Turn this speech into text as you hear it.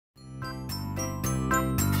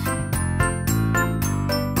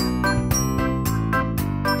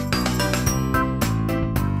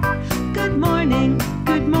morning,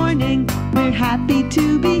 good morning. We're happy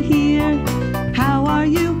to be here. How are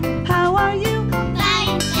you? How are you?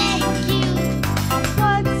 Fine, thank you.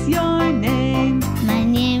 What's your name? My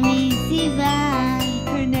name is Ivan.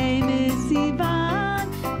 Her name is Yvonne.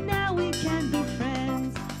 Now we can be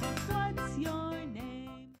friends. What's your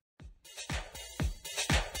name?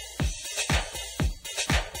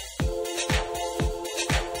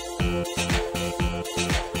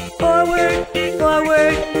 Forward,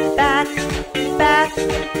 forward, back, back,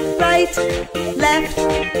 right, left,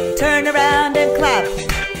 turn around and clap.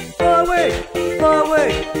 Forward,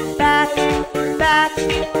 forward, back, back,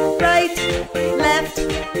 right, left,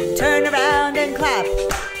 turn around and clap.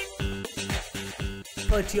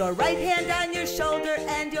 Put your right hand on your shoulder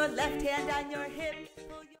and your left hand on your hip.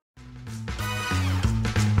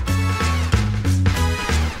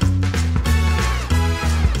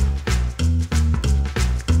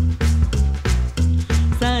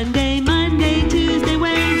 Sunday, Monday, Tuesday,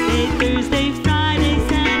 Wednesday, Thursday, Friday,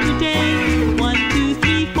 Saturday. 1, 2,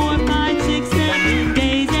 3, 4, 5, 6, 7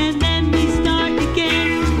 days, and then we start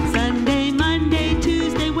again. Sunday, Monday,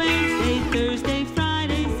 Tuesday, Wednesday, Thursday,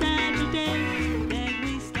 Friday, Saturday. Then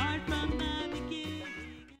we start from the beginning.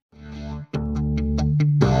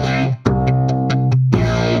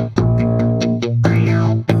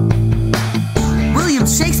 William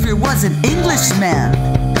Shakespeare was an Englishman.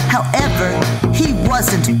 However, he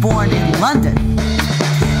wasn't born in London.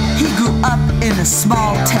 He grew up in a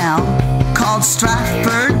small town called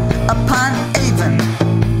Stratford-upon-Avon.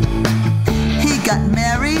 He got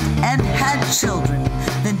married and had children,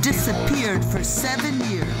 then disappeared for 7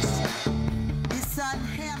 years. His son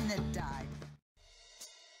Hamnet died.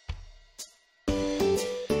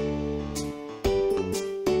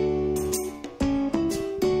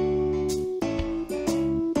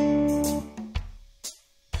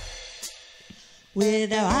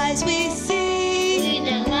 With our eyes we see,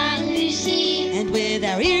 With our eyes we see, and with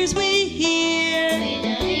our ears we hear. with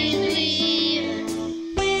our ears we hear,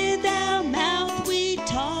 With our mouth we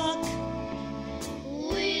talk.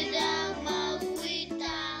 with our mouth we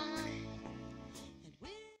talk.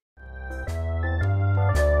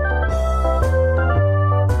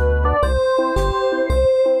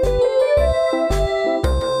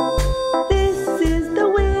 And this is the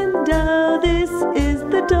window, this is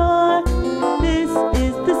the door, this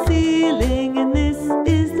is the ceiling, and this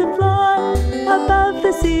is the floor. Above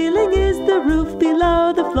the ceiling is the roof,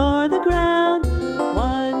 below the floor the ground.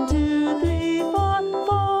 1, 2, 3, 4,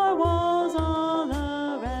 4 walls all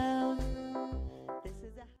around. This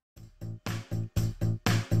is a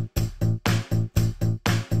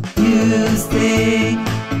You sing,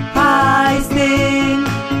 I sing,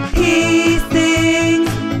 he sings,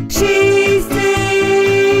 she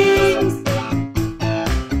sings.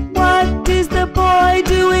 What is the boy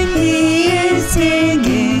doing? He is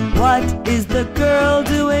singing. What is the girl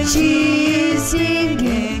doing? She is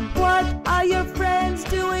singing. What are your friends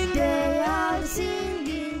doing? They are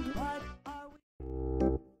singing. What are we?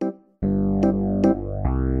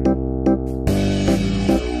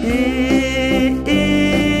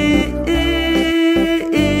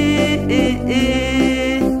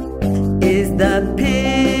 Is the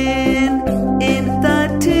pin in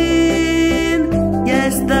the tin?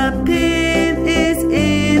 Yes, the pin is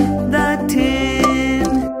in the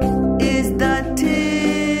tin. Is the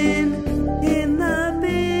tin in the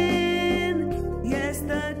bin? Yes,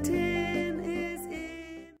 the tin is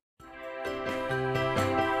in.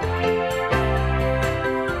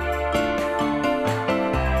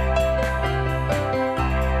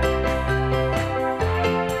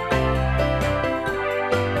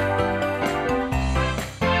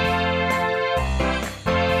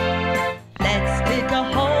 Let's dig a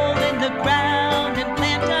hole in the ground and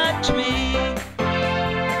plant a tree.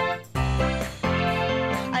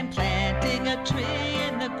 I'm planting a tree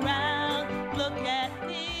in the ground. Look at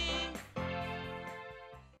me.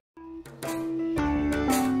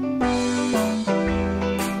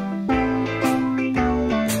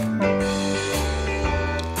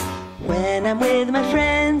 When I'm with my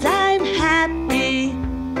friends, I'm happy.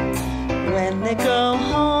 When they go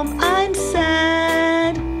home, I'm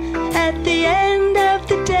sad. At the end of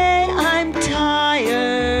the day, I'm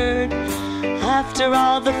tired. After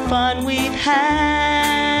all the fun we've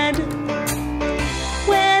had.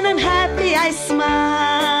 When I'm happy, I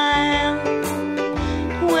smile.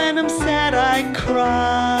 When I'm sad, I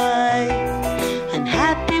cry. I'm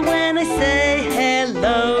happy when I say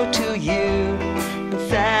hello to you. I'm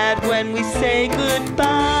sad when we say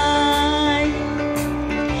goodbye.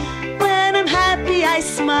 When I'm happy, I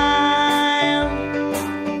smile.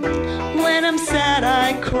 When I'm sad,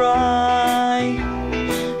 I cry.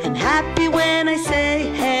 I'm happy when I said